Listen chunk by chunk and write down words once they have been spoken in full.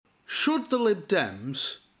Should the Lib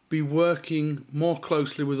Dems be working more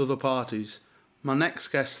closely with other parties? My next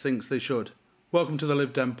guest thinks they should. Welcome to the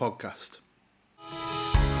Lib Dem podcast.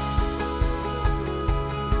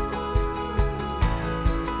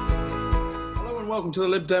 Hello and welcome to the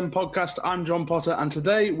Lib Dem podcast. I'm John Potter, and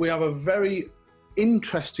today we have a very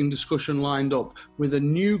interesting discussion lined up with a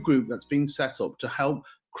new group that's been set up to help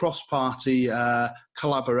cross-party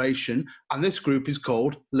collaboration, and this group is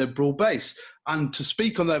called Liberal Base. And to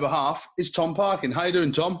speak on their behalf is Tom Parkin. How are you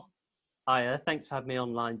doing, Tom? Hiya, thanks for having me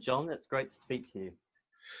online, John. It's great to speak to you.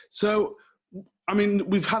 So, I mean,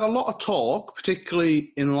 we've had a lot of talk,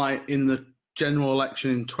 particularly in the general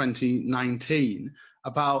election in 2019,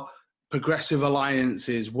 about progressive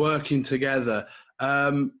alliances working together.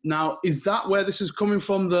 Now, is that where this is coming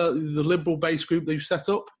from, the Liberal Base group that you've set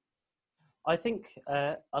up? I think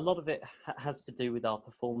a lot of it has to do with our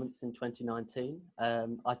performance in 2019.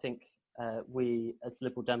 I think we, as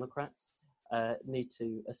Liberal Democrats, need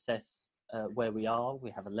to assess where we are. We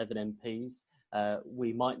have 11 MPs.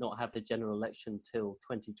 We might not have the general election till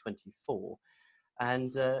 2024.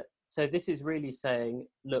 And so this is really saying,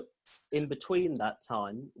 look, in between that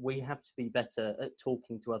time, we have to be better at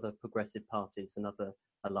talking to other progressive parties and other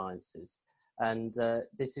alliances. And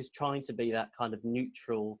this is trying to be that kind of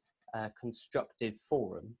neutral, constructive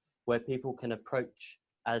forum where people can approach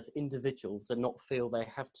as individuals and not feel they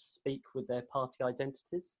have to speak with their party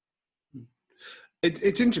identities.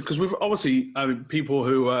 It's interesting because we've obviously, people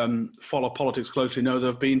who follow politics closely know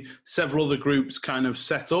there have been several other groups kind of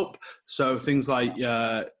set up. So things like,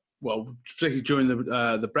 particularly during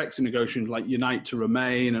the Brexit negotiations, like Unite to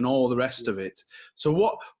Remain and all the rest of it. So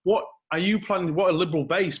what are you planning? What are Liberal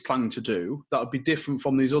Base planning to do that would be different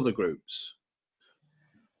from these other groups?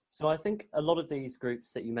 So I think a lot of these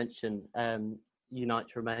groups that you mentioned, Unite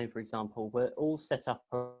to Remain, for example, were all set up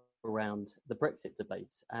around the Brexit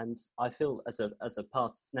debate. And I feel as a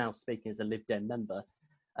party, now speaking as a Lib Dem member,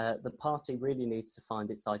 the party really needs to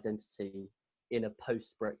find its identity in a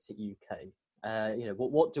post-Brexit UK.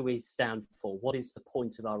 What do we stand for? What is the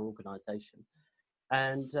point of our organisation?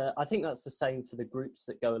 And I think that's the same for the groups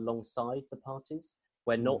that go alongside the parties.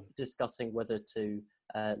 We're not discussing whether to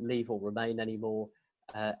leave or remain anymore.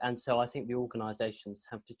 And so I think the organisations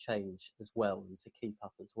have to change as well and to keep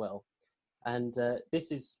up as well. And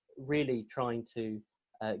this is really trying to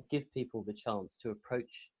give people the chance to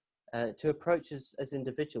approach as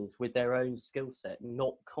individuals with their own skill set,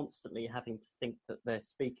 not constantly having to think that they're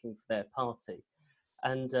speaking for their party.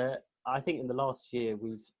 And I think in the last year,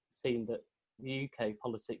 we've seen that the UK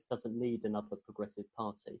politics doesn't need another progressive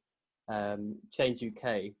party. Change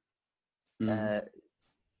UK,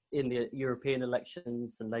 in the European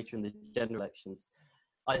elections and later in the general elections,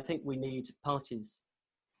 I think we need parties.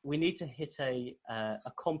 We need to hit a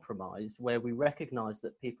compromise where we recognise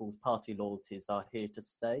that people's party loyalties are here to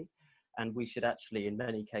stay, and we should actually, in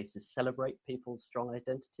many cases, celebrate people's strong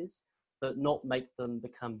identities, but not make them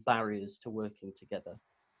become barriers to working together.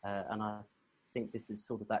 And I think this is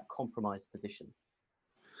sort of that compromise position.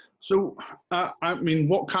 So,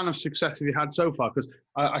 what kind of success have you had so far? Because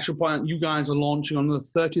I should point out, you guys are launching on the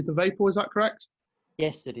 30th of April, is that correct?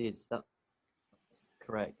 Yes, it is. That's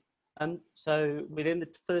correct. So within the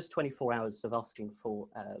first 24 hours of asking for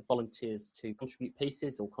volunteers to contribute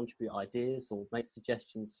pieces or contribute ideas or make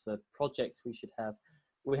suggestions for projects we should have,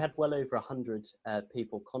 we had well over 100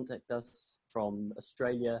 people contact us from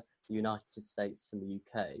Australia, the United States and the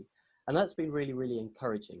UK. And that's been really, really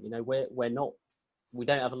encouraging. We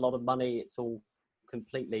don't have a lot of money. It's all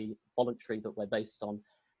completely voluntary that we're based on.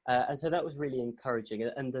 And so that was really encouraging.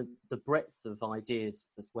 And the breadth of ideas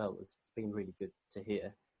as well has been really good to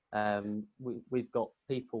hear. We've got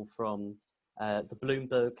people from the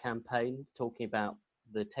Bloomberg campaign talking about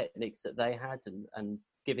the techniques that they had and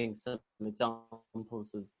giving some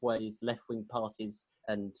examples of ways left-wing parties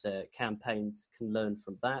and campaigns can learn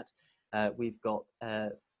from that. We've got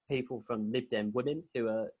people from Lib Dem Women who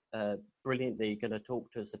are brilliantly going to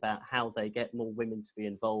talk to us about how they get more women to be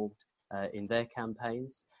involved in their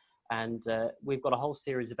campaigns. And we've got a whole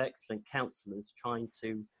series of excellent councillors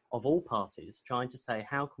of all parties, trying to say,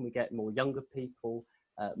 how can we get more younger people,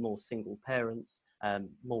 more single parents,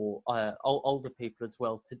 more older people as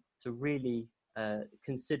well, to really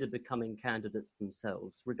consider becoming candidates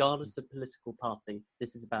themselves. Regardless of political party,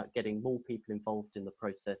 this is about getting more people involved in the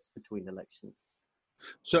process between elections.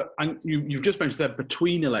 So, and you've just mentioned that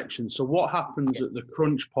between elections. So what happens at the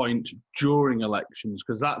crunch point during elections?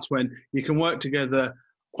 Because that's when you can work together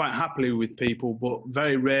quite happily with people, but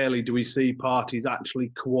very rarely do we see parties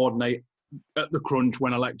actually coordinate at the crunch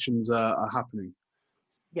when elections are happening.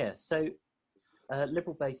 Yeah, so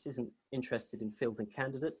Liberal base isn't interested in fielding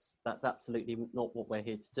candidates. That's absolutely not what we're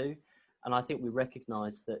here to do. And I think we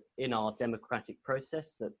recognise that in our democratic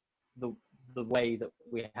process, that the way that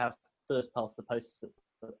we have first past the post at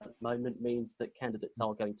the moment means that candidates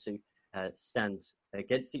are going to stand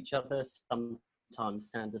against each other, sometimes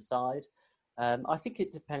stand aside. I think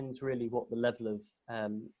it depends really what the level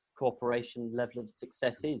of cooperation, level of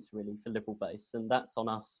success is really for Liberal base, and that's on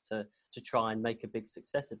us to try and make a big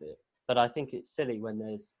success of it. But I think it's silly when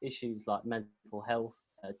there's issues like mental health,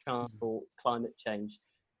 transport, climate change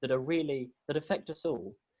that affect us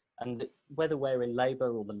all. And whether we're in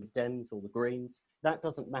Labour or the Lib Dems or the Greens, that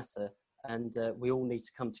doesn't matter. And we all need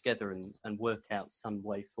to come together and work out some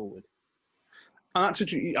way forward. And that's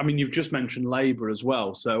actually, I mean, you've just mentioned Labour as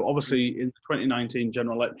well. So obviously in the 2019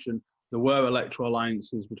 general election, there were electoral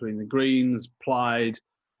alliances between the Greens, Plaid,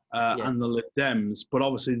 yes, and the Lib Dems. But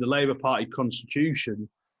obviously the Labour Party constitution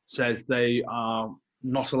says they are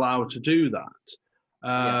not allowed to do that.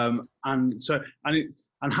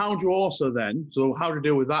 And how do you also then, so how to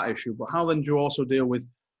deal with that issue, but how then do you also deal with,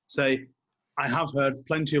 say, I have heard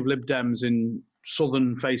plenty of Lib Dems in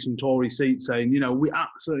southern-facing Tory seats saying, you know, we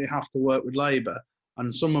absolutely have to work with Labour.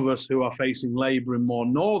 And some of us who are facing Labour in more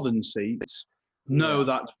northern seats know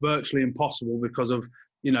that's virtually impossible because of,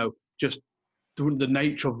 you know, just the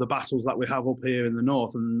nature of the battles that we have up here in the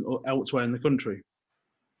north and elsewhere in the country.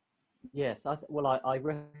 Yes, I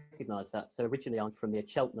recognise that. So originally I'm from near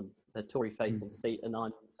Cheltenham, the Tory-facing seat, and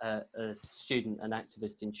I'm a student and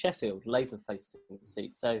activist in Sheffield, Labour-facing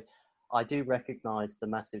seat. So I do recognise the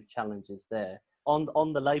massive challenges there. On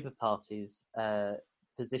the Labour Party's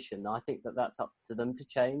position, I think that's up to them to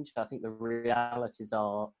change. I think the realities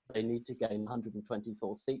are they need to gain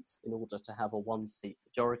 124 seats in order to have a one-seat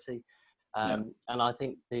majority. And I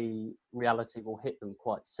think the reality will hit them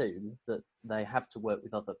quite soon that they have to work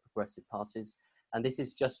with other progressive parties. And this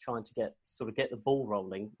is just trying to get the ball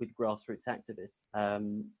rolling with grassroots activists.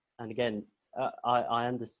 And again, I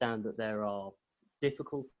understand that there are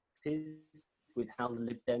difficulties with how the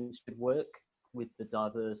Lib Dems should work with the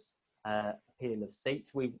diverse appeal of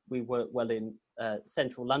seats. We work well in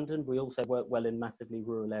central London. We also work well in massively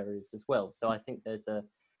rural areas as well. So I think there's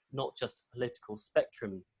not just a political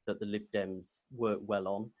spectrum that the Lib Dems work well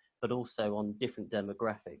on, but also on different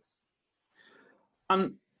demographics.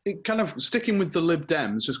 And it kind of sticking with the Lib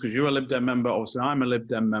Dems, just because you're a Lib Dem member, obviously I'm a Lib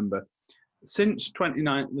Dem member. Since the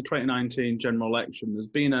 2019 general election, there's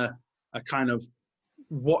been a kind of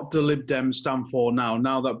what do Lib Dems stand for now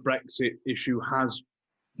that Brexit issue has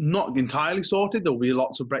not entirely sorted. There'll be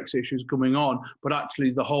lots of Brexit issues coming on, but actually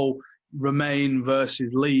the whole Remain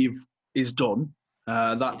versus Leave is done.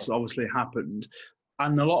 That's obviously happened.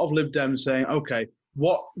 And a lot of Lib Dems saying, okay,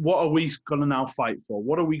 what are we going to now fight for?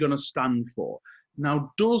 What are we going to stand for?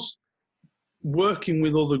 Now, does working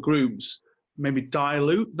with other groups maybe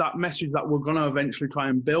dilute that message that we're going to eventually try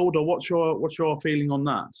and build? Or what's your feeling on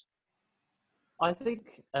that? I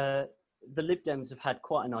think the Lib Dems have had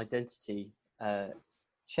quite an identity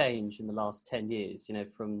change in the last 10 years, you know,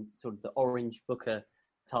 from sort of the Orange Booker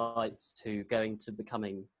types to going to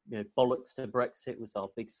becoming, you know, bollocks to Brexit was our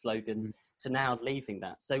big slogan, to now leaving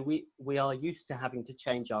that. So we are used to having to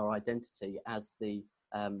change our identity as the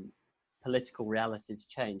political realities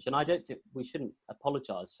change. And I don't think we shouldn't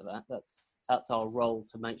apologise for that. That's our role,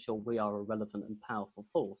 to make sure we are a relevant and powerful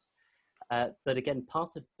force. But again,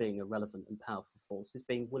 part of being a relevant and powerful force is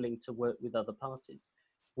being willing to work with other parties.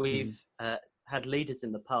 We've had leaders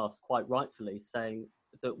in the past, quite rightfully, saying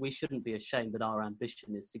that we shouldn't be ashamed that our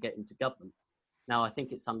ambition is to get into government. Now, I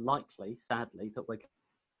think it's unlikely, sadly, that we're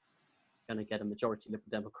going to get a majority Liberal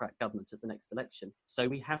Democrat government at the next election. So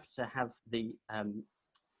we have to have the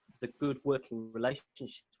good working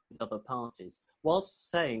relationships with other parties,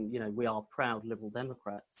 whilst saying, you know, we are proud Liberal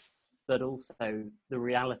Democrats, but also the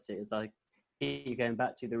reality, as I keep going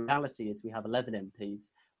back to, the reality is we have 11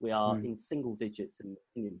 MPs. We are in single digits in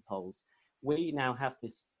opinion polls. We now have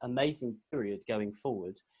this amazing period going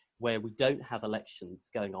forward where we don't have elections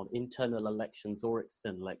going on, internal elections or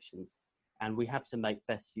external elections, and we have to make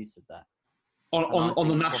best use of that. On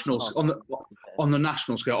the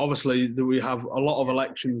national scale, obviously we have a lot of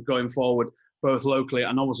elections going forward, both locally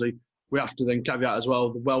and obviously we have to then caveat as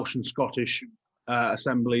well, the Welsh and Scottish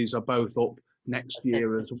assemblies are both up next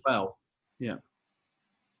year as well. Yeah.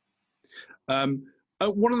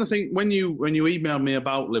 One of the things, when you emailed me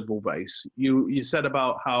about Liberal Base, you said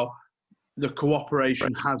about how the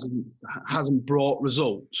cooperation hasn't brought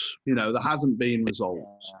results. You know, there hasn't been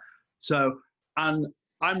results. So, and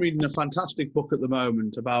I'm reading a fantastic book at the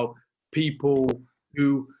moment about people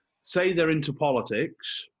who say they're into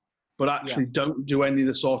politics, but actually don't do any of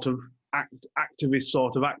the sort of activist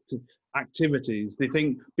sort of activities. They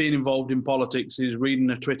think being involved in politics is reading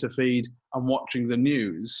a Twitter feed and watching the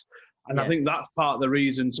news. And I think that's part of the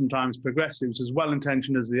reason sometimes progressives, as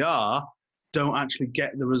well-intentioned as they are, don't actually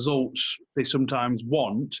get the results they sometimes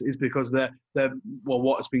want, is because they're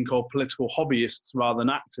what's been called political hobbyists rather than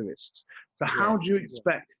activists. So how do you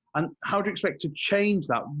expect to change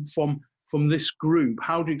that from this group?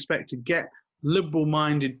 How do you expect to get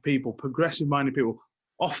liberal-minded people, progressive-minded people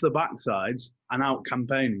off the backsides and out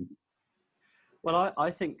campaigning? Well, I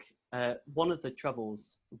think one of the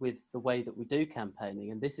troubles with the way that we do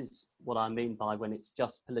campaigning, and this is what I mean by when it's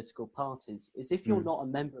just political parties, is if you're not a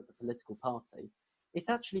member of a political party, it's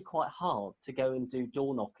actually quite hard to go and do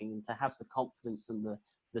door knocking and to have the confidence and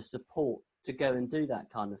the support to go and do that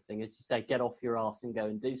kind of thing. As you say, get off your arse and go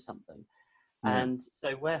and do something. And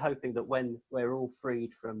so we're hoping that when we're all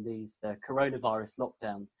freed from these coronavirus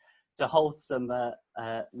lockdowns, to hold some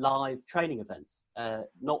live training events,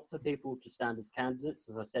 not for people to stand as candidates.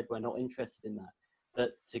 As I said, we're not interested in that,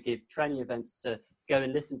 but to give training events to go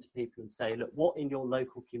and listen to people and say, look, what in your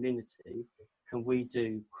local community can we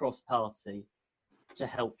do cross-party to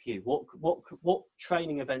help you? What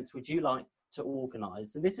training events would you like to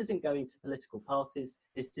organise? And this isn't going to political parties.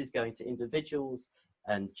 This is going to individuals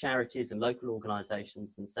and charities and local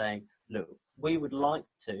organisations and saying, look, we would like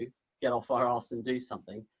to get off our arse and do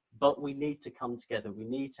something, but we need to come together. We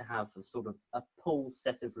need to have a sort of a pool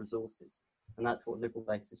set of resources. And that's what Liberal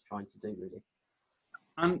Base is trying to do, really.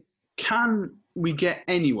 And can we get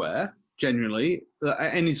anywhere, generally,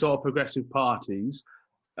 any sort of progressive parties,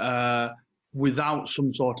 without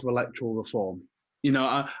some sort of electoral reform? You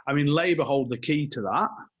know, I mean, Labour hold the key to that,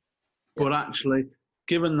 but actually,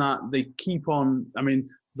 given that they keep on, I mean,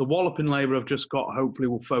 the wallop in Labour have just got, hopefully,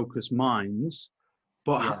 will focus minds.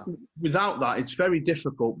 But without that, it's very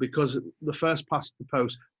difficult because the first past the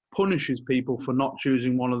post punishes people for not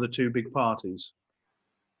choosing one of the two big parties.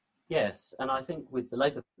 Yes, and I think with the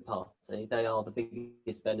Labour Party, they are the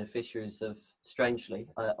biggest beneficiaries of, strangely,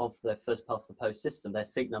 of the first past the post system. Their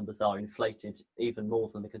seat numbers are inflated even more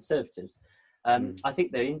than the Conservatives. I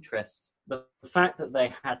think their interest, the fact that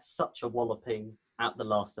they had such a walloping at the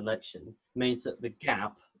last election, means that the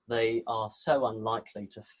gap they are so unlikely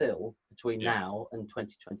to fill between now and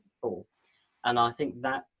 2024. And I think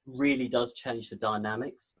that really does change the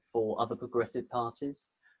dynamics for other progressive parties.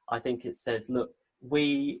 I think it says, look,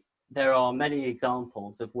 there are many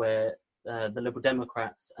examples of where the Liberal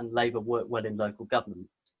Democrats and Labour work well in local government,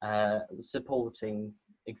 supporting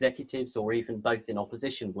executives or even both in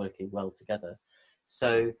opposition working well together.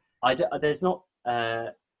 So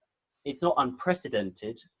it's not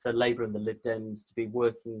unprecedented for Labour and the Lib Dems to be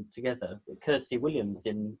working together. Kirsty Williams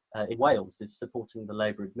in Wales is supporting the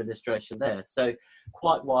Labour administration there. So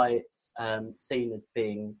quite why it's seen as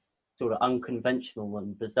being sort of unconventional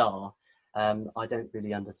and bizarre, I don't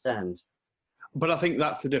really understand. But I think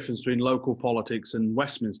that's the difference between local politics and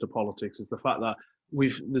Westminster politics, is the fact that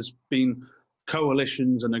there's been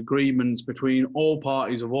coalitions and agreements between all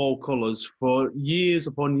parties of all colours for years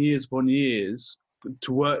upon years upon years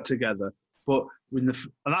to work together. But and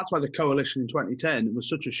that's why the coalition in 2010 was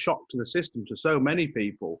such a shock to the system, to so many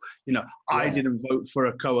people. You know, I didn't vote for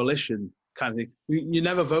a coalition kind of thing. You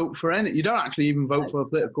never vote for any. You don't actually even vote for a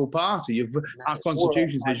political party. Our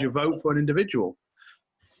constitution says you vote for an individual.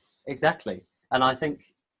 Exactly, and I think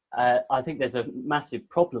there's a massive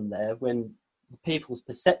problem there when people's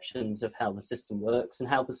perceptions of how the system works and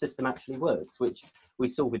how the system actually works, which we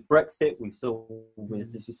saw with Brexit, we saw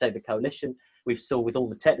with, as you say, the coalition, we saw with all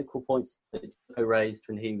the technical points that Joe raised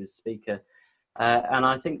when he was Speaker. And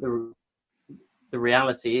I think the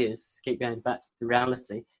reality is, keep going back to the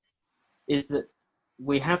reality, is that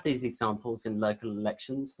we have these examples in local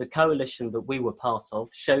elections. The coalition that we were part of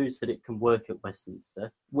shows that it can work at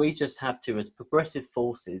Westminster. We just have to, as progressive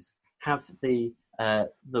forces, have the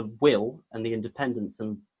will and the independence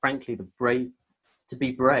and, frankly, to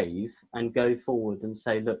be brave and go forward and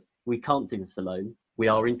say, look, we can't do this alone. We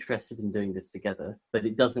are interested in doing this together, but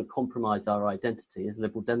it doesn't compromise our identity as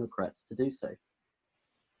Liberal Democrats to do so.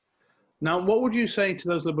 Now, what would you say to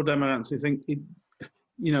those Liberal Democrats who think,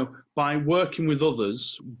 by working with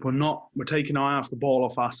others, we're taking our eye off the ball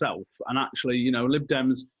off ourselves? And actually, Lib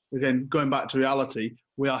Dems, again, going back to reality,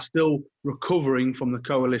 we are still recovering from the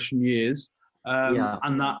coalition years.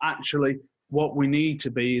 And that actually what we need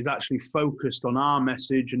to be is actually focused on our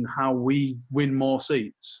message and how we win more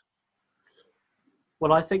seats.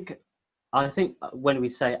 Well, I think when we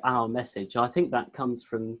say our message, I think that comes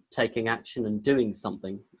from taking action and doing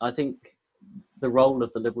something. I think the role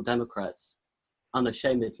of the Liberal Democrats,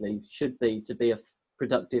 unashamedly, should be to be a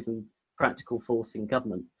productive and practical force in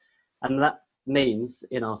government. And that means,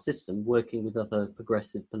 in our system, working with other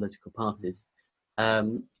progressive political parties.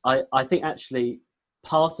 I think actually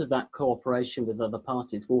part of that cooperation with other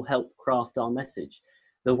parties will help craft our message.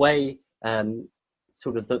 The way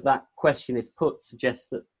sort of that question is put suggests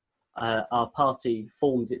that our party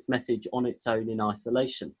forms its message on its own in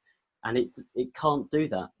isolation, and it can't do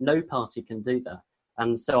that. No party can do that.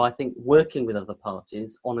 And so I think working with other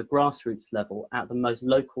parties on a grassroots level, at the most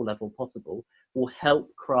local level possible, will help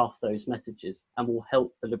craft those messages and will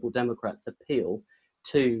help the Liberal Democrats appeal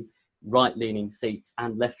to right-leaning seats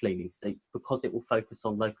and left-leaning seats, because it will focus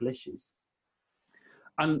on local issues.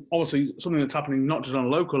 And obviously something that's happening not just on a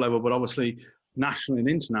local level, but obviously nationally and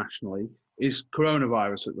internationally, is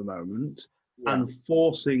coronavirus at the moment, and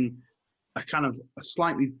forcing a kind of a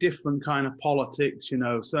slightly different kind of politics. You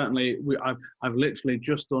know, certainly I've literally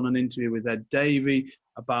just done an interview with Ed Davey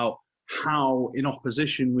about how in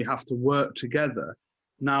opposition we have to work together.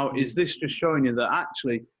 Now, is this just showing you that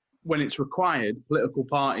actually when it's required, political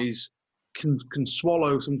parties can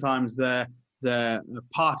swallow sometimes their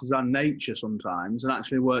partisan nature sometimes and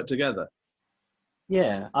actually work together?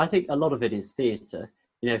 Yeah, I think a lot of it is theatre.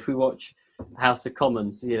 You know, if we watch House of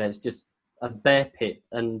Commons, you know, it's just a bear pit,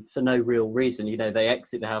 and for no real reason. You know, they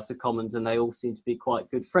exit the House of Commons and they all seem to be quite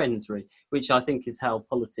good friends, really, which I think is how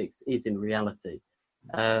politics is in reality.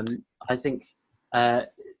 I think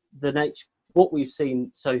what we've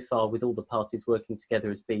seen so far with all the parties working together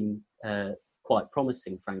has been quite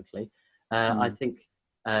promising, frankly. I think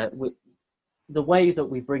the way that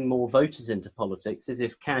we bring more voters into politics is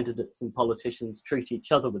if candidates and politicians treat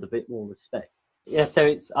each other with a bit more respect. Yeah,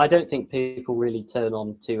 so I don't think people really turn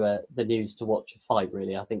on to the news to watch a fight,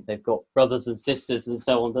 really. I think they've got brothers and sisters and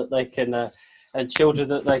so on that they can, and children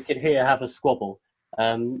that they can hear have a squabble.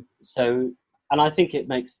 And I think it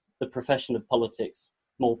makes the profession of politics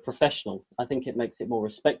more professional. I think it makes it more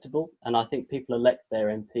respectable, and I think people elect their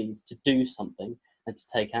MPs to do something and to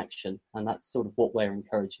take action, and that's sort of what we're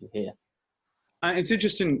encouraging here. It's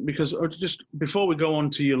interesting because just before we go on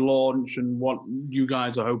to your launch and what you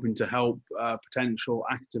guys are hoping to help potential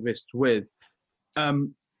activists with,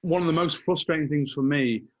 one of the most frustrating things for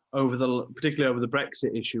me particularly over the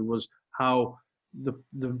Brexit issue was how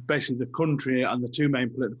basically the country and the two main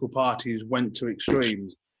political parties went to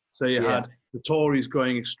extremes. So you had the Tories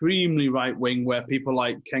going extremely right wing, where people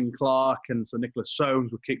like Ken Clarke and Sir Nicholas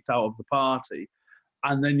Soames were kicked out of the party.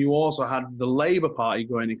 And then you also had the Labour Party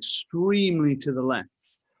going extremely to the left,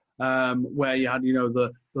 where you had, you know,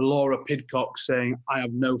 the Laura Pidcock saying, "I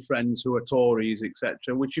have no friends who are Tories,"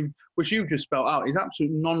 etc., which you've just spelled out is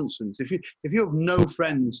absolute nonsense. If you have no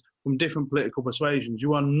friends from different political persuasions,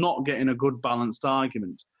 you are not getting a good balanced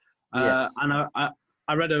argument. Yes. And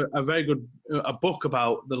I read a very good book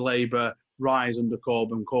about the Labour rise under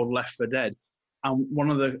Corbyn called Left for Dead, and one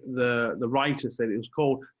of the writers said it was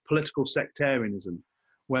called political sectarianism,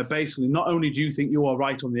 where basically not only do you think you are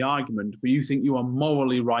right on the argument, but you think you are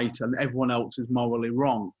morally right and everyone else is morally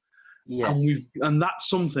wrong. Yes. And that's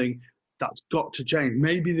something that's got to change.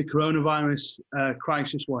 Maybe the coronavirus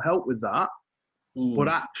crisis will help with that, but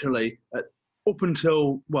actually up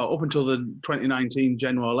until the 2019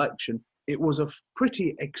 general election, it was a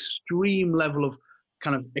pretty extreme level of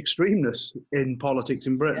kind of extremeness in politics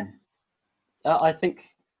in Britain. Yeah. I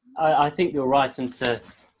think you're right, and to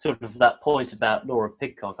sort of that point about Laura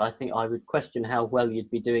Pidcock, I think I would question how well you'd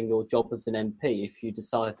be doing your job as an MP if you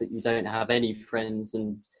decide that you don't have any friends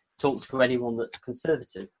and talk to anyone that's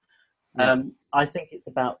conservative. I think it's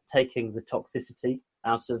about taking the toxicity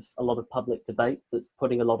out of a lot of public debate that's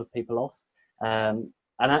putting a lot of people off. And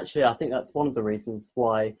actually, I think that's one of the reasons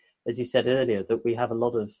why, as you said earlier, that we have a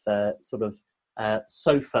lot of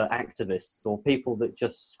sofa activists, or people that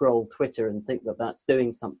just scroll Twitter and think that that's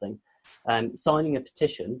doing something. Signing a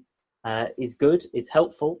petition is good, is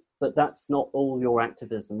helpful, but that's not all your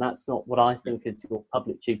activism. That's not what I think is your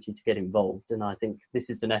public duty to get involved. And I think this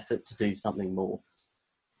is an effort to do something more.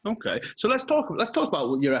 Okay, so let's talk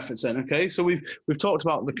about your efforts then. Okay, so we've talked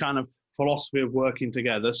about the kind of philosophy of working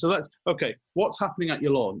together. So what's happening at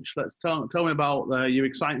your launch? Let's tell me about your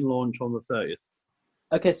exciting launch on the 30th.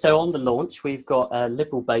 Okay, so on the launch, we've got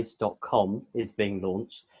liberalbase.com is being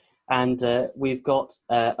launched, and we've got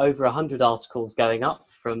over 100 articles going up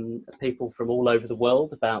from people from all over the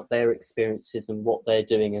world about their experiences and what they're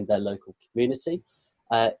doing in their local community.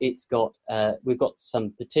 We've got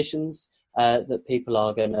some petitions that people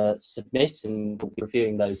are going to submit, and we'll be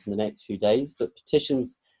reviewing those in the next few days. But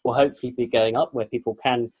petitions will hopefully be going up where people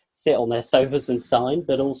can sit on their sofas and sign,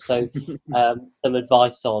 but also some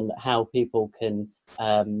advice on how people can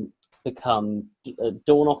become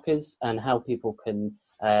door knockers and how people can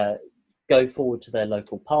go forward to their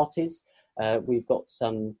local parties. We've got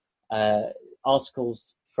some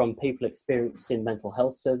articles from people experienced in mental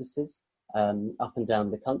health services up and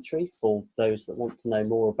down the country for those that want to know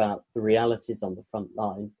more about the realities on the front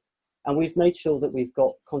line. And we've made sure that we've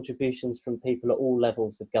got contributions from people at all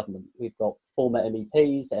levels of government. We've got former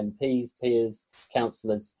MEPs, MPs, peers,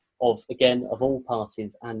 councillors of all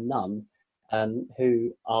parties and none,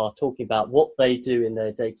 who are talking about what they do in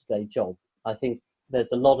their day-to-day job. I think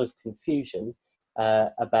there's a lot of confusion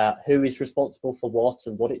about who is responsible for what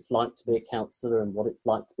and what it's like to be a councillor and what it's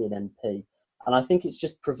like to be an MP. And I think it's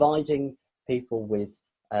just providing people with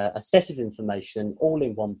a set of information all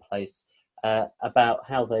in one place about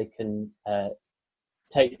how they can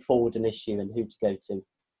take forward an issue and who to go to.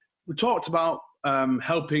 We talked about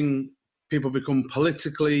helping people become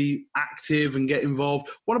politically active and get involved.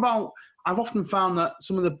 What about, I've often found that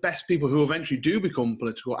some of the best people who eventually do become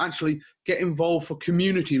political actually get involved for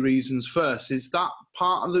community reasons first. Is that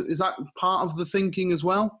part of the thinking as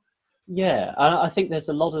well? Yeah, I think there's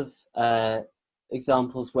a lot of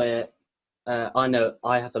examples where I know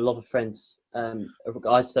I have a lot of friends.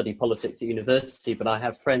 I study politics at university, but I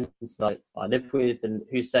have friends that I live with and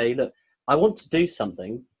who say, look, I want to do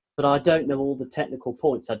something, but I don't know all the technical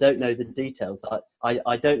points. I don't know the details.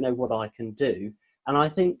 I don't know what I can do. And I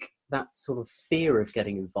think that sort of fear of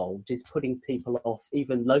getting involved is putting people off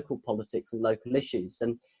even local politics and local issues.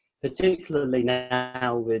 And particularly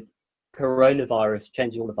now with coronavirus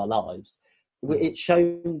changing all of our lives, it's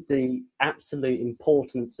shown the absolute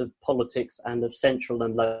importance of politics and of central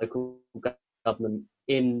and local government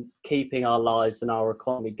in keeping our lives and our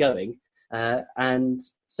economy going. And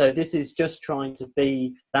so this is just trying to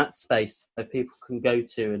be that space where people can go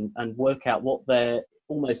to and work out what they're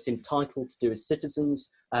almost entitled to do as citizens,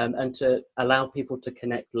 and to allow people to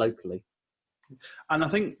connect locally. And I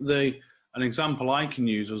think an example I can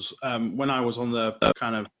use was when I was on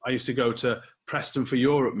I used to go to Preston for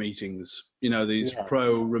Europe meetings, these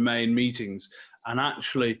pro-Remain meetings. And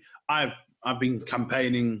actually, I've been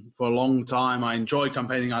campaigning for a long time. I enjoy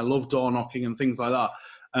campaigning. I love door knocking and things like that.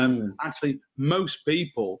 Actually, most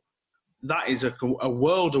people, that is a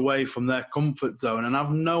world away from their comfort zone and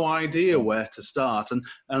have no idea where to start. And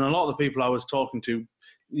a lot of the people I was talking to,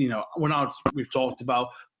 we've talked about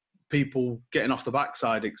people getting off the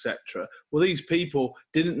backside, etc. Well, these people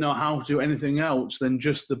didn't know how to do anything else than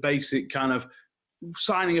just the basic kind of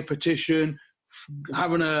signing a petition,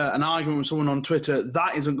 having an argument with someone on Twitter.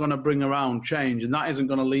 That isn't going to bring around change, and that isn't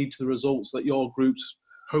going to lead to the results that your group's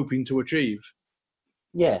hoping to achieve.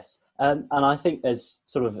 Yes, and I think as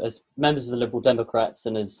members of the Liberal Democrats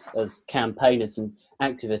and as campaigners and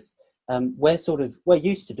activists, we're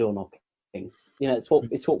used to door knocking. It's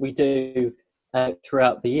what we do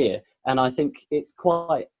throughout the year, and I think it's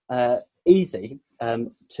quite easy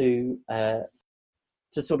to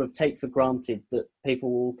sort of take for granted that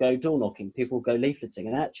people will go door knocking, people will go leafleting,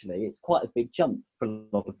 and actually it's quite a big jump for a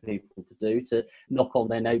lot of people to do, to knock on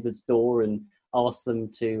their neighbour's door and ask them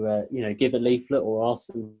to give a leaflet or ask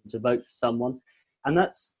them to vote for someone. And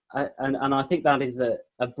that's and I think that is a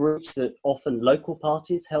bridge that often local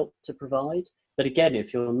parties help to provide. But again,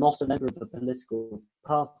 if you're not a member of a political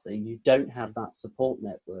party, you don't have that support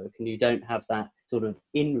network and you don't have that sort of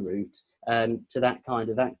in route to that kind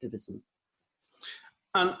of activism.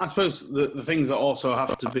 And I suppose the things that also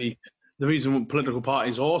have to be, the reason political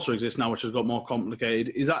parties also exist now, which has got more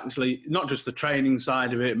complicated, is actually not just the training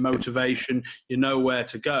side of it, motivation, where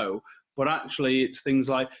to go, but actually it's things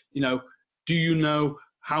like, do you know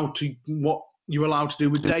what you're allowed to do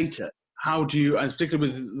with data? How do you, and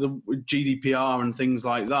particularly with GDPR and things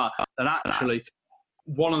like that, that actually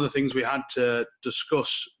one of the things we had to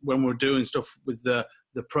discuss when we're doing stuff with the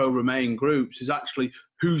pro-Remain groups is actually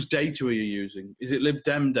whose data are you using? Is it Lib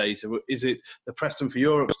Dem data? Is it the Preston for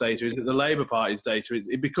Europe's data? Is it the Labour Party's data?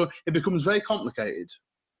 It becomes very complicated.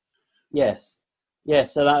 Yes.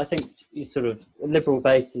 So I think sort of Liberal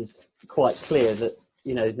base is quite clear that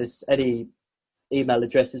there's any email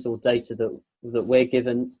addresses or data that we're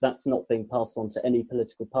given, that's not being passed on to any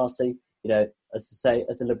political party. As I say,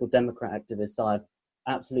 as a Liberal Democrat activist, I have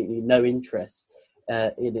absolutely no interest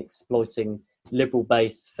in exploiting Liberal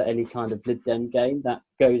base for any kind of Lib Dem gain. That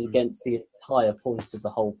goes against the entire point of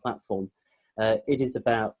the whole platform. It is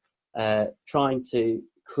about trying to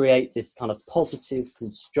create this kind of positive,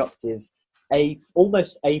 constructive,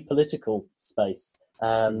 almost apolitical space.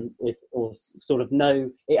 It's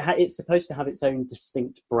supposed to have its own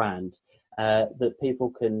distinct brand that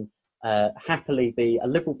people can happily be a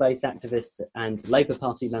Liberal-based activist and Labour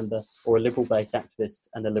Party member, or a Liberal-based activist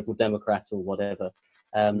and a Liberal Democrat or whatever.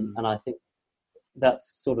 And I think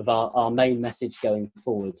that's sort of our main message going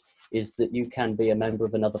forward, is that you can be a member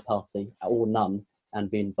of another party or none and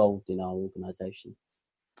be involved in our organisation.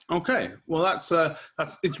 Okay, well, that's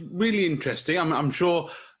it's really interesting. I'm sure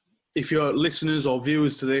if you're listeners or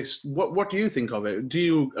viewers to this, what do you think of it? Do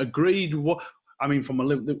you agree? From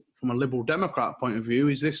a Liberal Democrat point of view,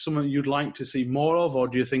 is this something you'd like to see more of, or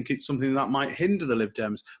do you think it's something that might hinder the Lib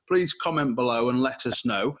Dems? Please comment below and let us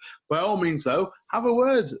know. By all means, though, have a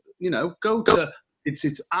word. Go to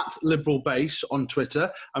it's at Liberal Base on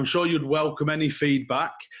Twitter. I'm sure you'd welcome any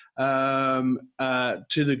feedback to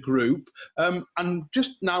the group. And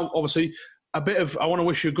just now, obviously, I want to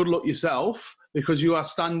wish you good luck yourself, because you are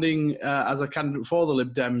standing as a candidate for the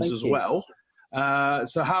Lib Dems as well.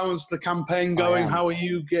 So how's the campaign going? How are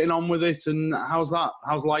you getting on with it? And how's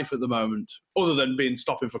life at the moment? Other than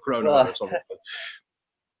stopping for coronavirus, obviously.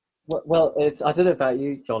 Well, I don't know about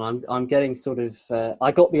you, John. I'm getting sort of,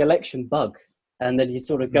 I got the election bug. And then you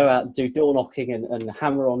sort of go out and do door knocking and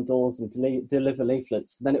hammer on doors and deliver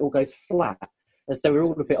leaflets. And then it all goes flat. And so we're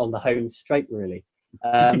all a bit on the home straight, really.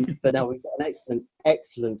 But now we've got an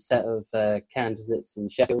excellent set of candidates in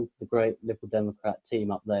Sheffield, the great Liberal Democrat team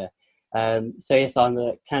up there. So yes, I'm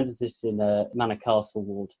a candidate in Manor Castle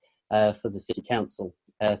ward for the City Council.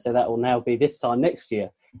 So that will now be this time next year,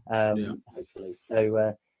 hopefully.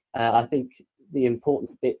 So I think the important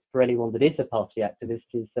bit for anyone that is a party activist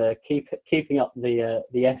is keeping up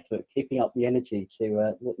the effort, keeping up the energy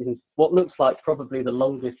to what looks like probably the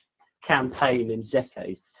longest campaign in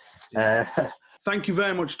decades. Thank you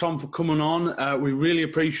very much, Tom, for coming on. We really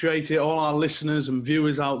appreciate it. All our listeners and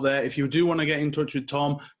viewers out there, if you do want to get in touch with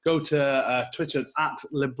Tom, go to Twitter at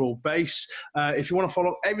Liberal Base. If you want to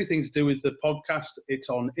follow everything to do with the podcast, it's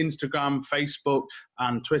on Instagram, Facebook,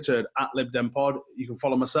 and Twitter at LibDemPod. You can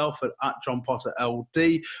follow myself at John Potter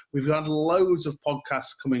LD. We've had loads of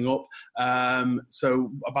podcasts coming up,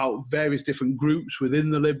 so about various different groups within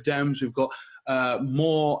the Lib Dems. We've got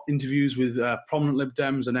more interviews with prominent Lib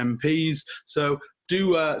Dems and MPs. So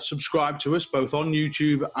do subscribe to us both on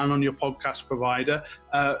YouTube and on your podcast provider.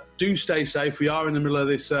 Do stay safe. We are in the middle of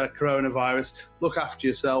this coronavirus. Look after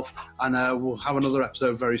yourself, and we'll have another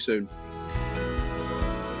episode very soon.